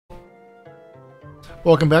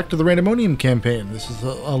Welcome back to the Randemonium campaign. This is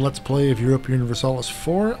a Let's Play of Europa Universalis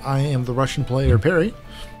 4. I am the Russian player, Peri.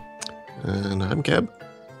 And I'm Cab.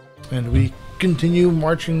 And we continue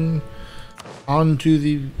marching on to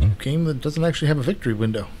the game that doesn't actually have a victory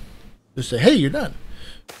window. Just say, hey, you're done.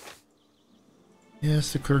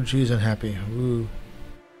 Yes, the clergy is unhappy. Ooh.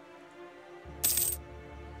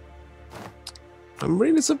 I'm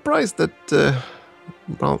really surprised that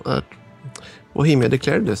Bohemia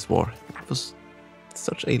declared this war. It was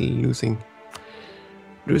such a losing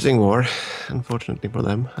war, unfortunately for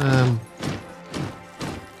them.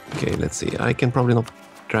 Okay, let's see. I can probably not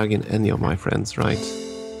drag in any of my friends, right?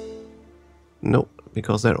 No,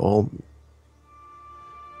 because they're all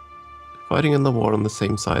fighting in the war on the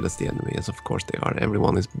same side as the enemy, as of course they are.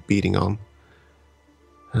 Everyone is beating on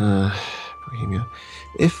Bohemia.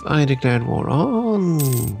 If I declared war on...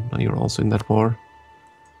 You're also in that war.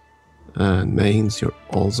 And Mainz, you're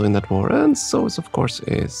also in that war. And so is, of course,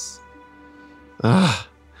 is...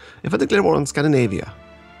 if I declare war on Scandinavia,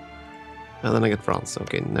 and then I get France.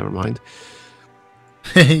 Okay, never mind.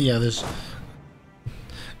 Yeah,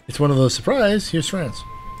 it's one of those surprise. Here's France.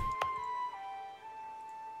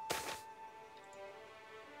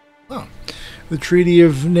 Oh, the Treaty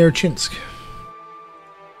of Nerchinsk.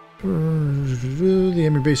 The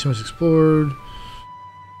enemy basin was explored.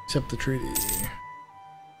 Accept the treaty.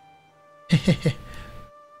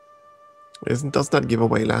 Does that give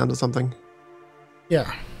away land or something? Yeah.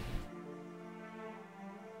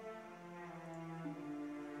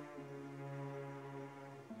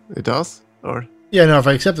 It does? Or? Yeah, no, if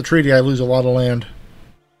I accept the treaty, I lose a lot of land.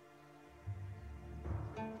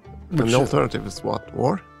 And the alternative is what?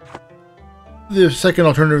 War? The second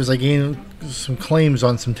alternative is I gain some claims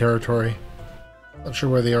on some territory. Not sure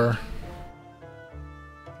where they are.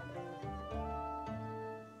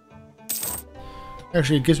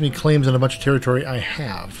 Actually, it gives me claims on a bunch of territory I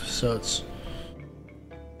have, so it's...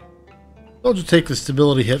 I'll just take the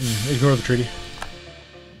stability hit and ignore the treaty.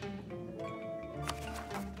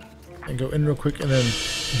 And go in real quick and then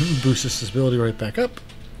boost this stability right back up.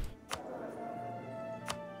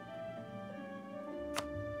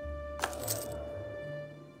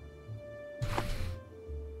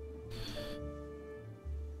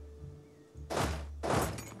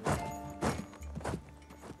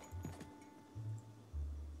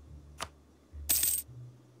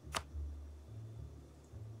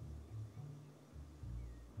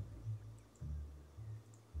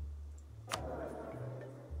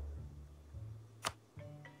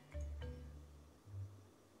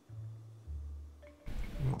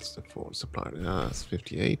 What's the forward supply? It's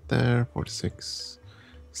 58 there, 46,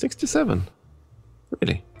 67.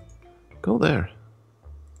 Really? Go there.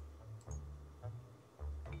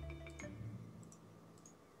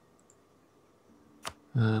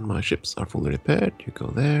 And my ships are fully repaired. You go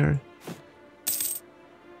there.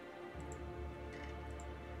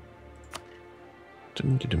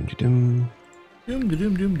 Dum de dum de dum. Doom de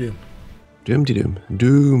doom doom doom. Dum de dum.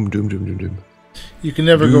 Doom doom doom doom doom. You can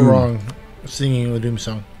never go wrong singing the Doom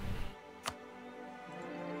song.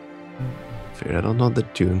 Fear I don't know the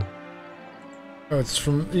tune. Oh, it's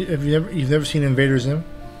from... You've never seen Invader Zim?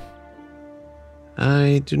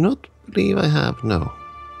 I do not believe I have, no.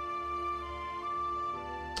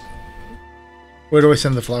 Where do I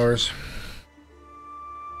send the flowers?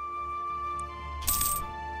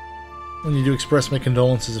 I need to express my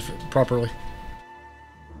condolences properly.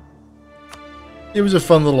 It was a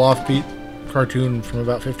fun little offbeat cartoon from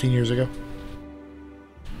about 15 years ago.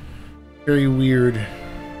 Very weird.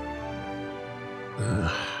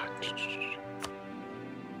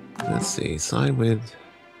 Let's see, side with...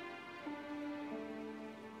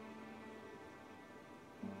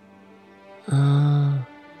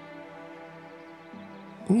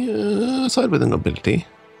 yeah, side with the nobility.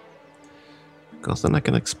 Because then I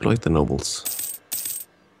can exploit the nobles.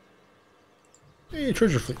 Hey,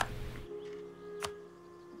 treasure fleet.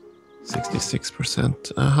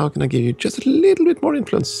 66%. How can I give you just a little bit more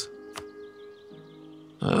influence?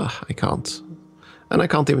 I can't. And I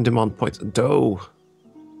can't even demand points. Dough.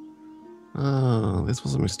 Oh, this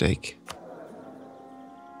was a mistake.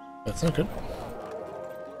 That's not good.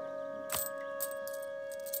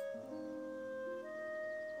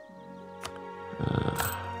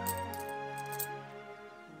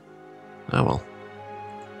 Ah well.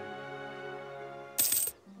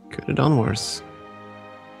 Could have done worse.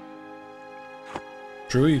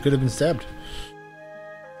 True, you could have been stabbed.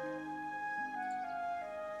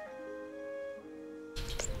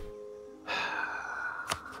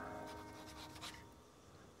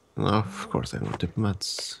 No, of course I have no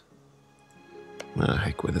diplomats.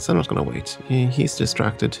 Heck with this, I'm not gonna wait. He's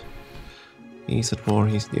distracted. He's at war.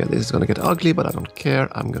 Yeah, this is gonna get ugly, but I don't care.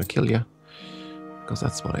 I'm gonna kill you. Because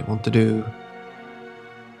that's what I want to do.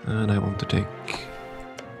 And I want to take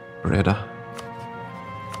Breda.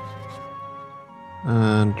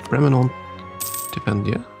 And Bremen won't defend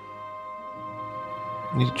you.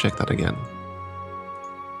 I need to check that again.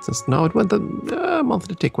 Since now it went, a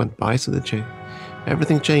monthly tick went by, so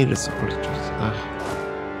everything changes.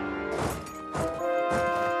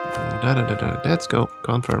 Let's go,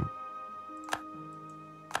 confirm.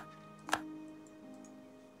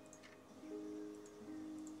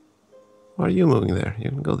 Why are you moving there? You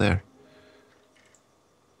can go there.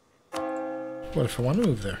 What if I want to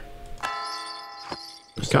move there?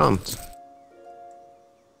 You can't.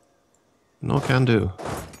 No can do.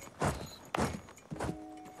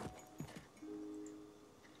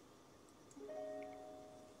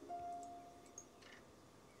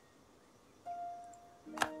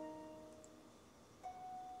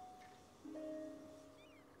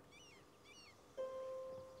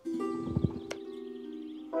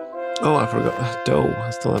 Oh, I forgot. Doe. I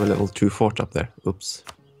still have a level 2 fort up there. Oops.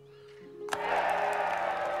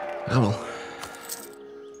 Ah, well.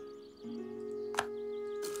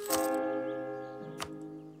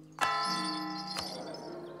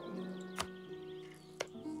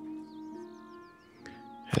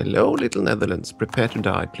 Hello, little Netherlands. Prepare to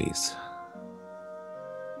die, please.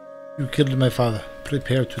 You killed my father.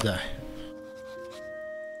 Prepare to die.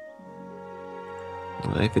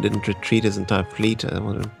 If he didn't retreat his entire fleet, I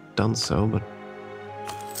would have done so, but...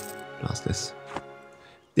 Last this.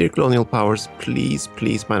 Dear colonial powers, please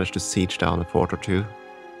manage to siege down a fort or two.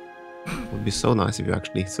 It would be so nice if you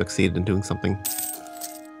actually succeeded in doing something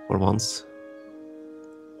for once.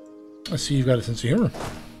 I see you've got a sense of humor.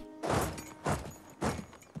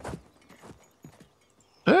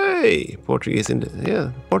 Hey! Portuguese,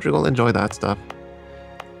 yeah, Portugal enjoy that stuff.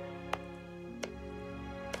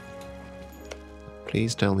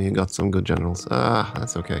 Please tell me you got some good generals. Ah,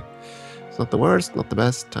 that's okay. It's not the worst, not the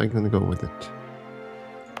best. I'm gonna go with it.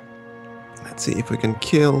 Let's see if we can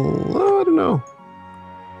kill... Oh, I don't know.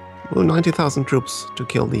 Oh, 90,000 troops to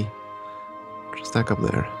kill the stack up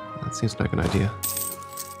there. That seems like an idea.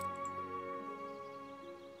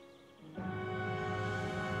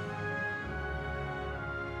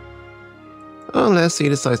 Unless he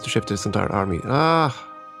decides to shift his entire army. Ah!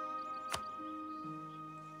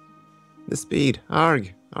 The speed.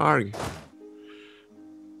 Arg. Arg.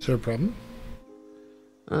 Is there a problem?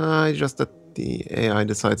 Just that the AI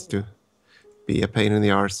decides to be a pain in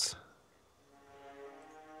the arse.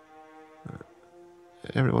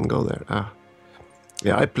 Everyone go there. Ah.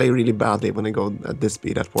 Yeah, I play really badly when I go at this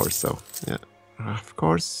speed at war, so yeah. Of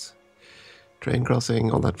course. Train crossing,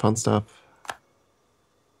 all that fun stuff.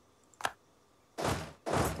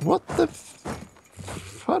 What the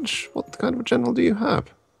fudge? What kind of a general do you have?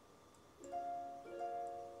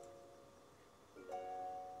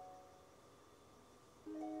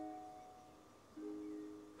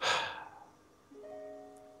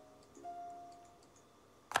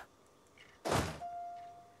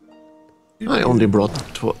 I only brought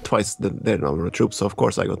twice their number of troops, so of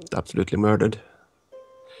course I got absolutely murdered.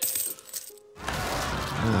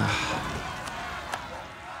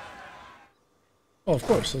 Oh, of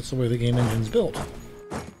course. That's the way the game engine's built.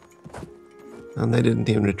 And they didn't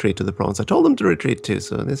even retreat to the province. I told them to retreat too,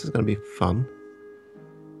 so this is going to be fun.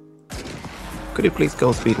 Could you please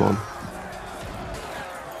go speed 1?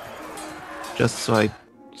 Just so I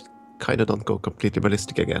kind of don't go completely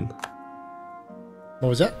ballistic again. What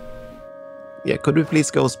was that? Yeah, could we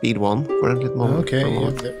please go speed 1 for a little moment? Okay,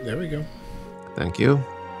 yeah, there we go. Thank you.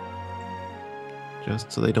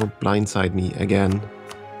 Just so they don't blindside me again.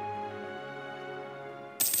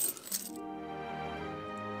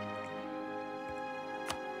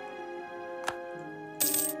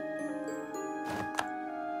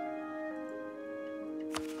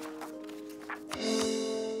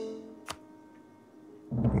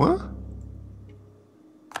 What?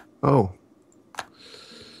 Oh.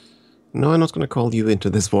 No, I'm not going to call you into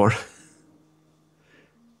this war.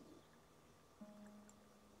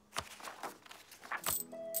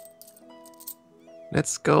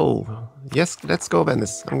 Let's go. Yes, let's go,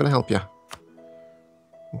 Venice. I'm going to help you.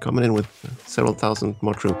 I'm coming in with several thousand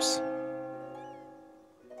more troops.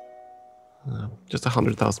 Just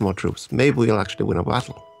 100,000 more troops. Maybe we'll actually win a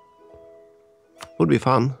battle. Would be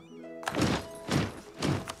fun.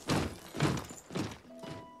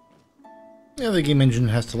 Yeah, the game engine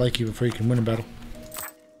has to like you before you can win a battle.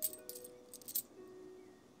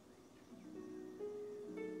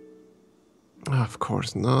 Of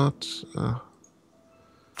course not.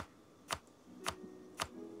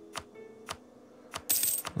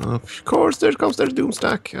 Of course, there comes their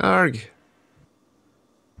Doomstack. Arg.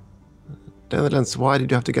 Netherlands, why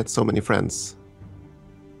did you have to get so many friends?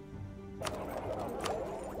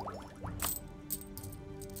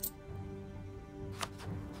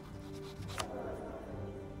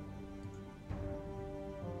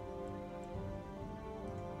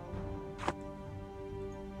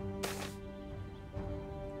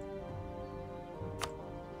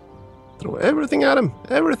 Throw everything at him.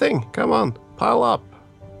 Everything. Come on. Pile up.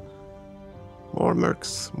 More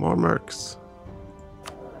mercs. More mercs.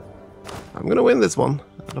 I'm gonna win this one.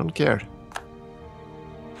 I don't care.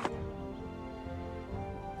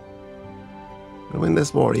 I win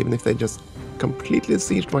this war even if they just completely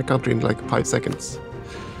sieged my country in like 5 seconds.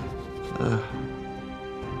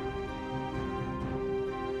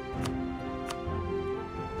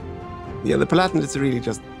 Yeah, the Palatine is really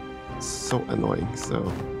just so annoying, so...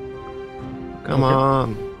 Come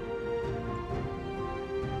on!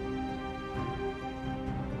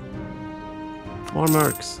 More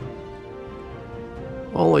mercs.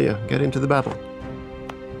 All of you, get into the battle.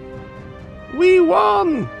 We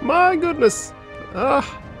won! My goodness! Ah,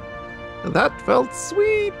 that felt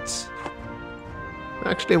sweet!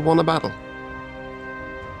 Actually won a battle.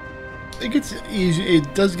 It gets easy.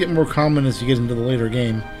 It does get more common as you get into the later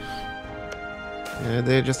game. Yeah,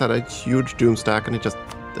 they just had a huge Doomstack and it just...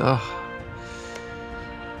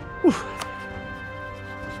 Whew.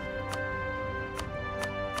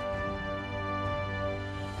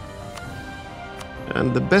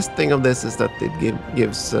 And the best thing of this is that it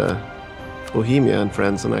gives Bohemia and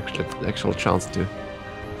friends an actual chance to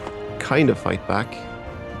kind of fight back.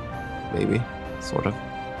 Maybe, sort of.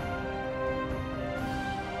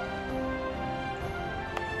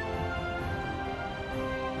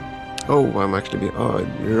 Oh, I'm actually... Oh,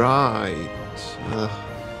 right.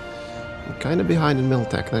 I'm kind of behind in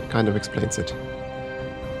Miltech. That kind of explains it.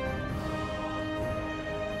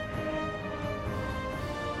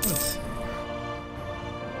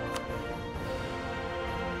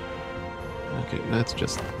 Okay, let's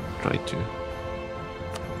just try to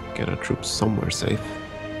get our troops somewhere safe.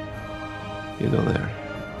 You go there.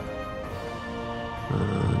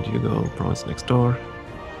 And you go province next door.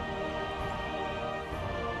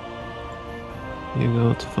 You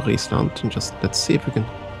go to Friesland and just let's see if we can...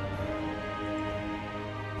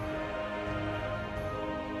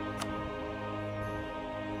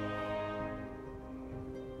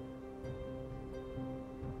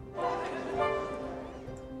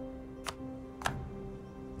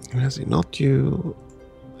 Has he not you?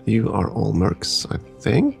 You are all mercs, I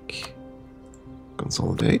think.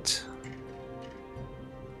 Consolidate.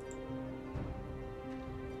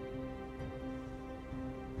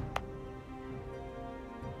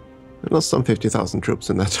 There was some 50,000 troops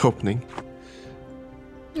in that opening.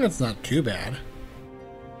 That's not too bad.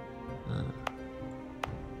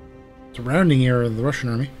 Surrounding area of the Russian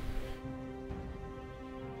army.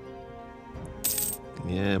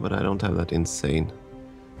 Yeah, but I don't have that insane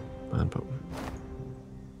manpower.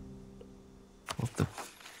 What the...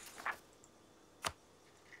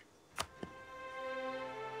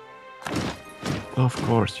 Of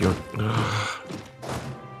course, your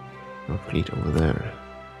fleet over there.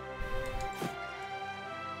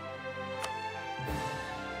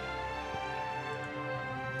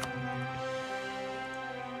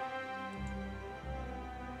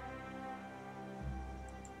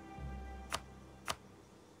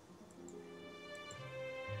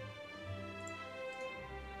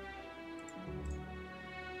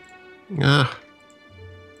 Ah.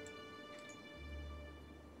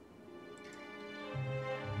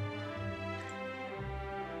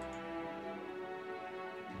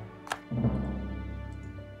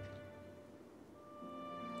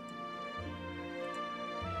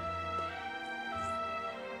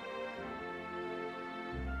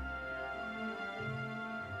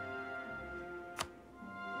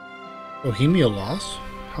 Bohemia lost?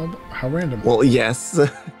 How random. Well, yes.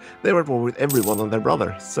 They were at war with everyone and their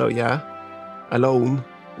brother, so yeah. Alone,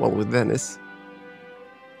 well, with Venice.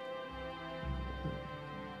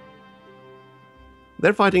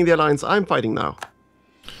 They're fighting the alliance I'm fighting now.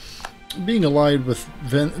 Being allied with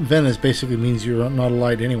Venice basically means you're not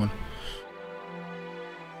allied to anyone.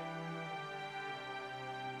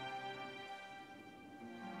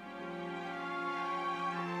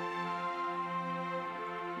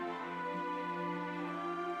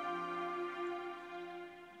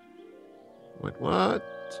 Wait, what?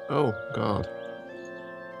 Oh, God.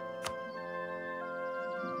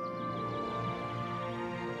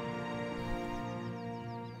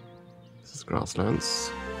 This is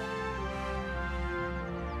grasslands.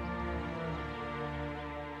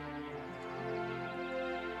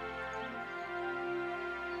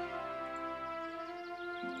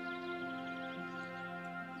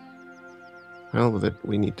 hell with it.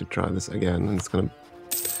 We need to try this again, and it's gonna...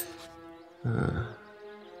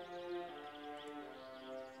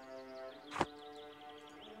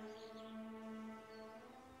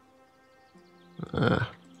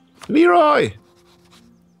 Leroy!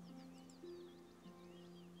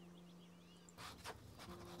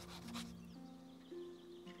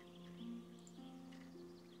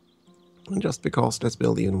 And just because, let's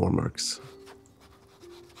build even more mercs.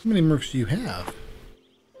 How many mercs do you have?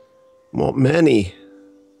 Many.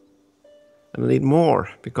 And I need more,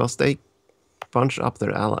 because they bunch up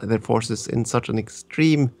their forces in such an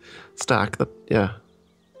extreme stack that, yeah.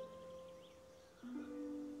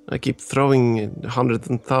 I keep throwing hundreds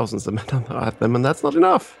and thousands of men at them, and that's not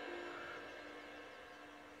enough.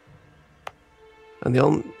 And the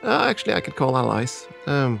only... actually, I could call allies.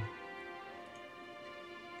 Hold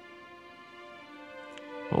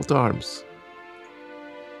to arms.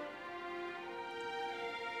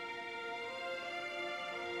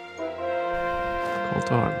 Call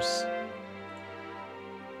to arms.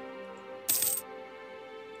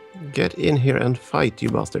 Get in here and fight, you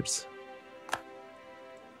bastards.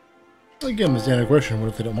 Well, again, the standard question, what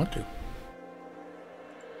if they don't want to?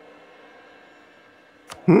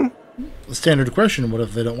 The standard question, what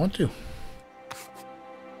if they don't want to?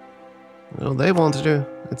 Well, they want to.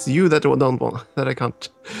 It's you that don't want, that I can't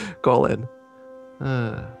call in.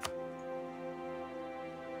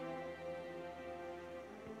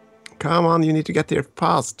 Come on, you need to get here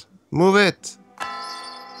fast. Move it.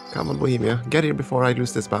 Come on, Bohemia. Get here before I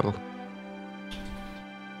lose this battle.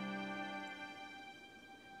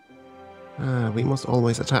 We must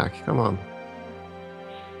always attack. Come on.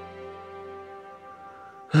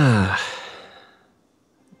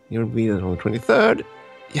 You'll be there on the 23rd.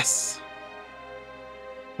 Yes.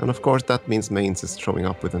 And of course that means Mainz is showing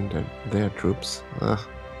up within their troops.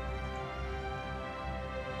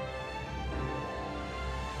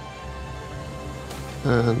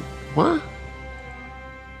 And what?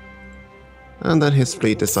 And then his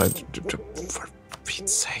fleet decided to for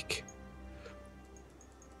Pete's sake.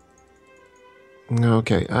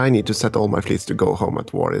 Okay, I need to set all my fleets to go home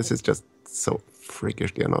at war. This is just so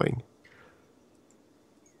freakishly annoying.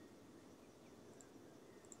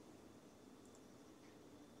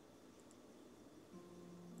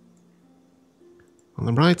 On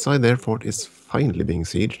the right side, their fort is finally being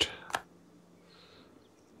sieged.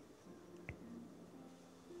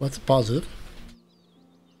 What's positive?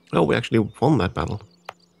 Oh, we actually won that battle.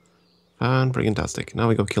 Fan-friggin-tastic. Now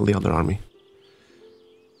we go kill the other army.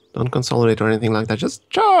 Don't consolidate or anything like that. Just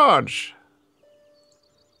charge!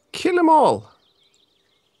 Kill them all!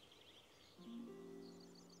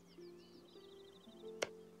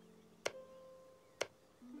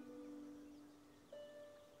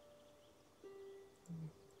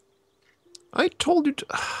 I told you to...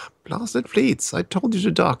 blasted fleets. I told you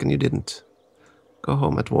to dock and you didn't. Go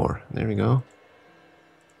home at war. There we go.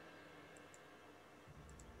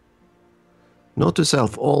 Note to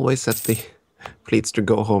self, always set the fleets to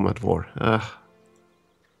go home at war.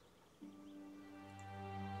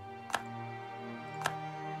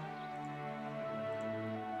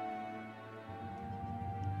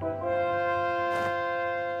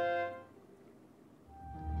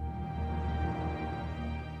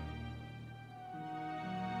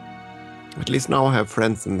 At least now I have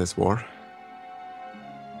friends in this war.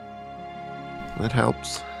 That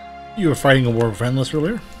helps. You were fighting a war of friendless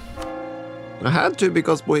earlier? I had to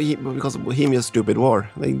because of Bohemia's stupid war.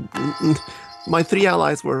 My three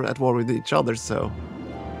allies were at war with each other, so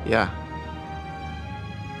yeah.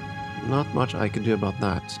 Not much I could do about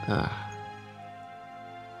that.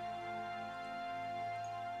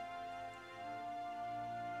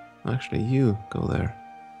 Actually, you go there.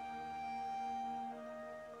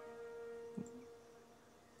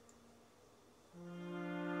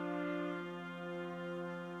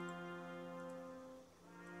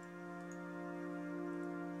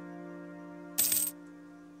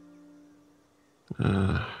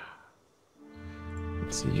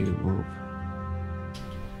 Let's see you move.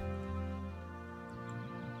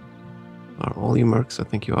 Are all you mercs? I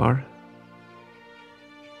think you are.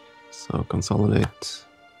 So consolidate.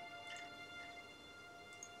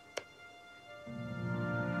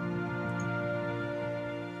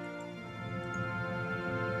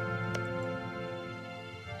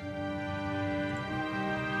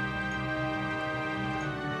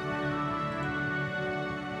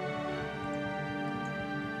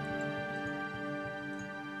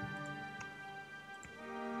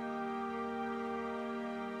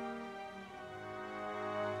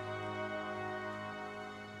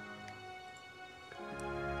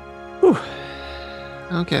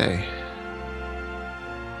 Okay.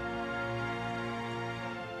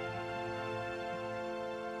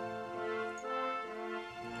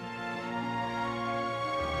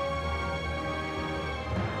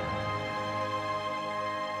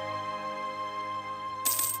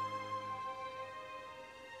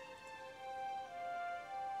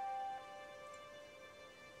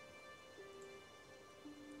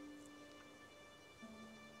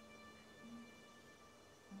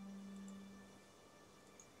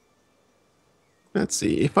 Let's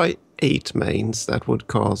see, if I ate mains, that would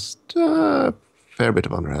cost a fair bit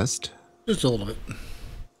of unrest. Just a little bit.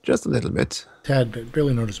 Just a little bit. Tad bit,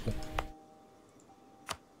 barely noticeable.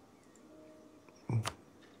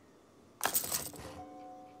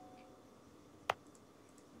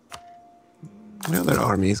 Now their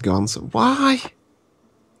army is gone, so why?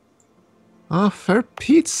 Oh, for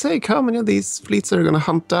Pete's sake, how many of these fleets are going to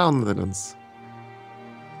hunt down the villains?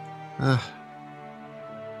 On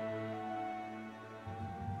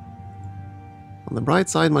the bright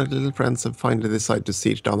side, my little friends have finally decided to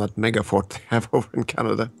siege down that mega fort they have over in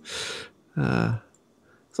Canada. So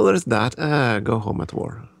there's that. Go home at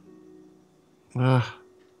war. I'll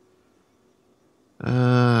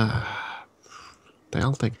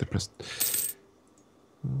take the present.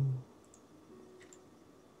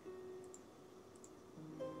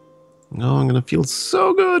 No, I'm gonna feel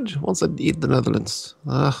so good once I eat the Netherlands.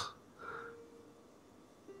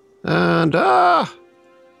 And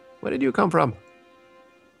where did you come from?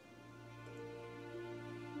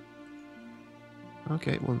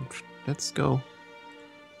 Okay, well, let's go.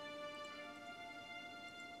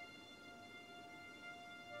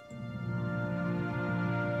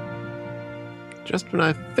 Just when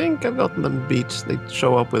I think I've gotten them beat, they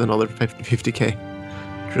show up with another 50k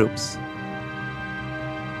troops.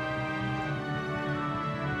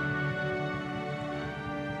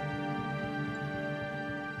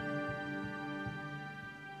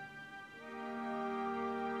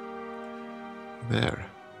 There.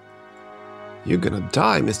 You're gonna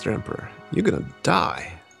die, Mr. Emperor. You're gonna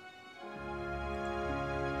die.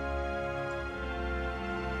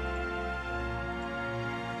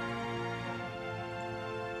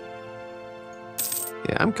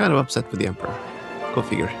 Yeah, I'm kind of upset with the Emperor. Go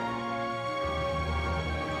figure.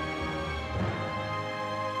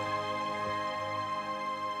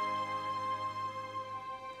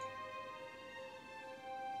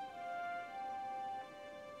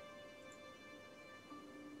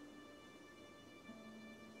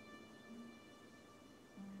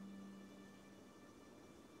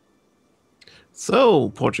 So,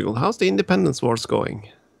 Portugal, how's the independence wars going?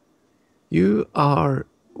 You are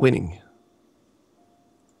winning.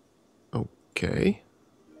 Okay.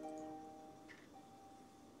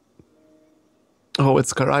 Oh,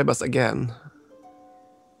 it's Caraibas again.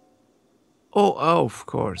 Oh, of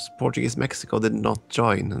course. Portuguese Mexico did not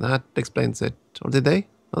join, and that explains it. Or did they?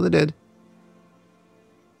 No, they did.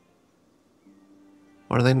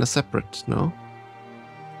 Or are they in a separate? No?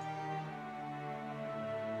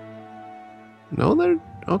 No, they're...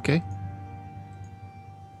 okay.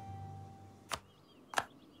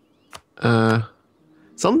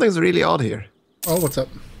 Something's really odd here. Oh, what's up?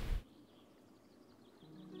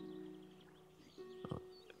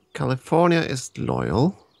 California is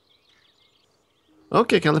loyal.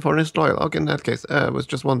 Okay, California is loyal. Okay, in that case, I was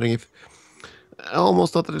just wondering if... I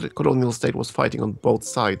almost thought that the colonial state was fighting on both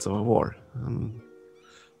sides of a war.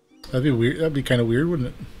 That'd be weird. That'd be kind of weird, wouldn't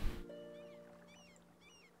it?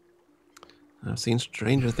 I've seen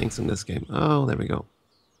stranger things in this game. Oh, there we go.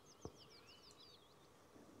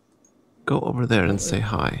 Go over there and say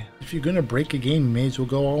hi. If you're gonna break a game, you may as well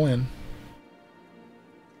go all in.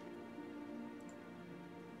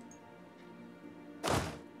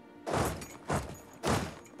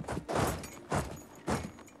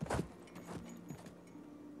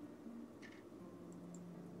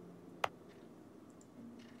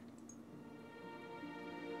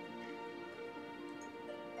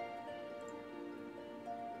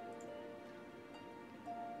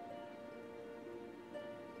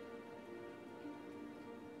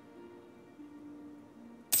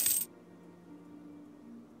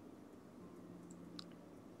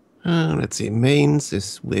 Let's see. Mainz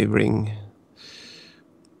is wavering.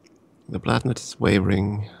 The Platinate is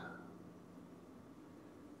wavering.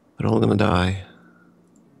 They're all gonna die.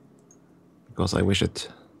 Because I wish it.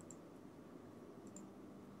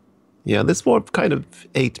 Yeah, this war kind of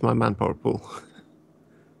ate my manpower pool.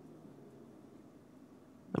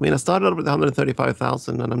 I mean, I started out with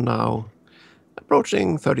 135,000 and I'm now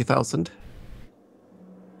approaching 30,000.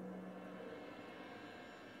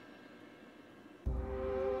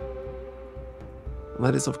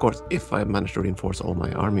 That is, of course, if I manage to reinforce all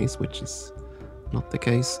my armies, which is not the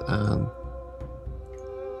case.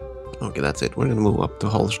 Okay, that's it. We're going to move up to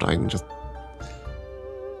Holstein. Just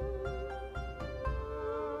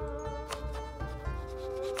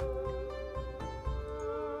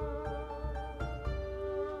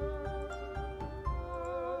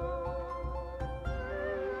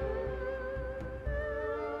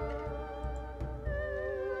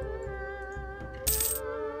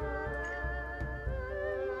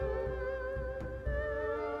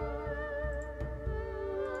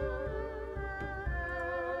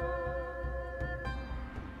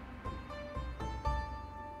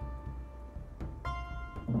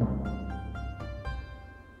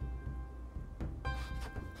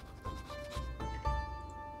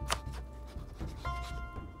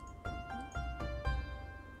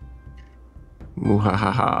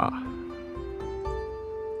Muhahaha.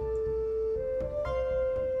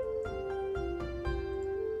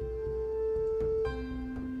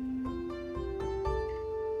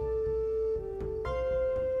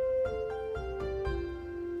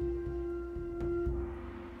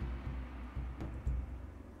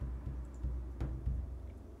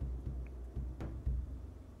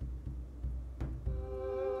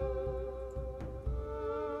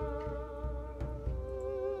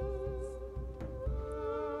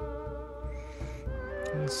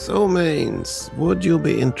 So, Mains, would you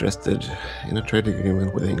be interested in a trade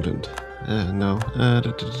agreement with England? No.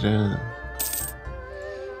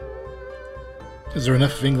 Is there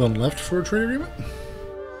enough of England left for a trade agreement?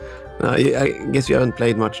 I guess you haven't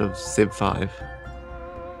played much of Civ 5.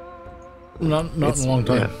 Not in a long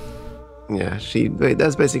time. Yeah,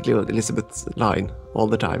 that's basically Elizabeth's line all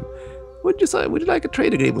the time. Would you like a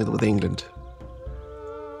trade agreement with England?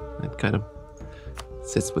 It kind of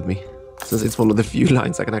sits with me, since it's one of the few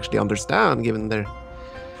lines I can actually understand, given their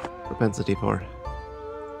propensity for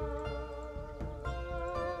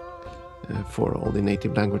all the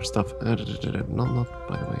native language stuff. Not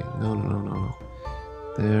by the way. No.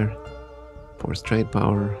 There. Force trade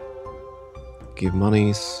power. Give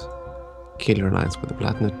monies. Kill your alliance with the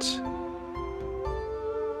Platinate.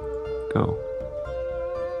 Go.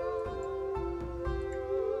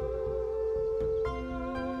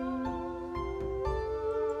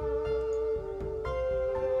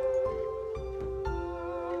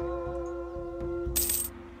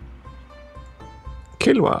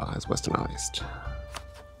 Kilwa is westernized.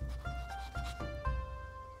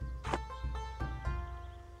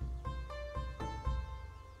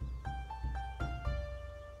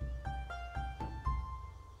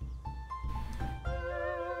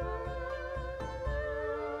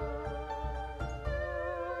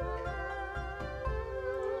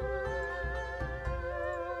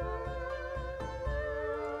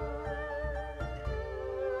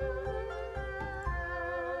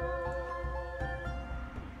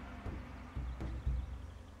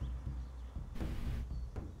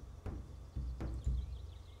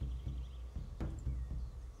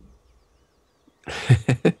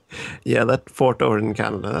 Yeah, that fort over in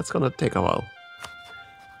Canada, that's gonna take a while.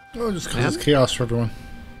 Oh, just because it's chaos for everyone.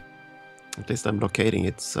 At least I'm blockading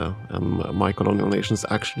it, so my colonial nations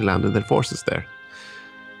actually landed their forces there.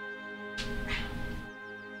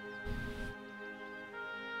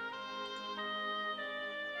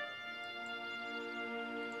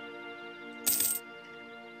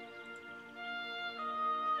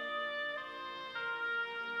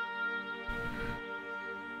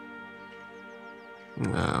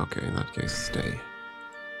 Okay, in that case, stay.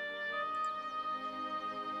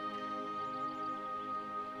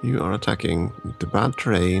 You are attacking the bad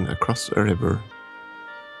terrain across a river.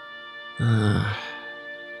 Yeah,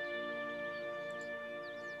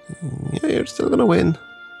 you're still gonna win.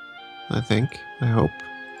 I think. I hope.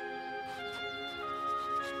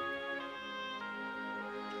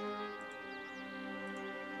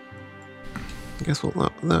 I guess we'll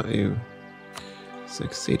not. No, you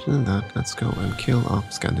succeeded in that. Let's go and kill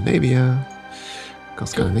off Scandinavia.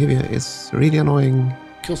 Because Scandinavia is really annoying.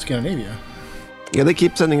 Kill Scandinavia? Yeah, they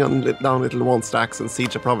keep sending down little one stacks and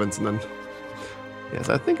siege a province, and then... Yes,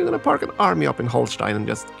 I think I'm going to park an army up in Holstein and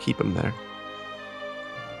just keep them there.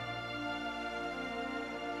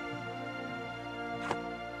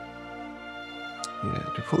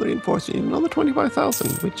 Yeah, to fully reinforce, you need another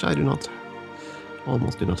 25,000, which I do not...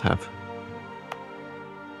 almost do not have.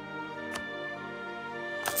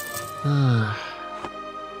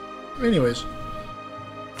 Anyways,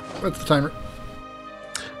 that's the timer.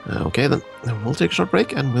 Okay, then we'll take a short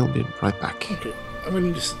break and we'll be right back. Okay, I'm going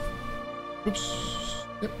to just... Oops.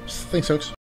 Yep, thanks, folks.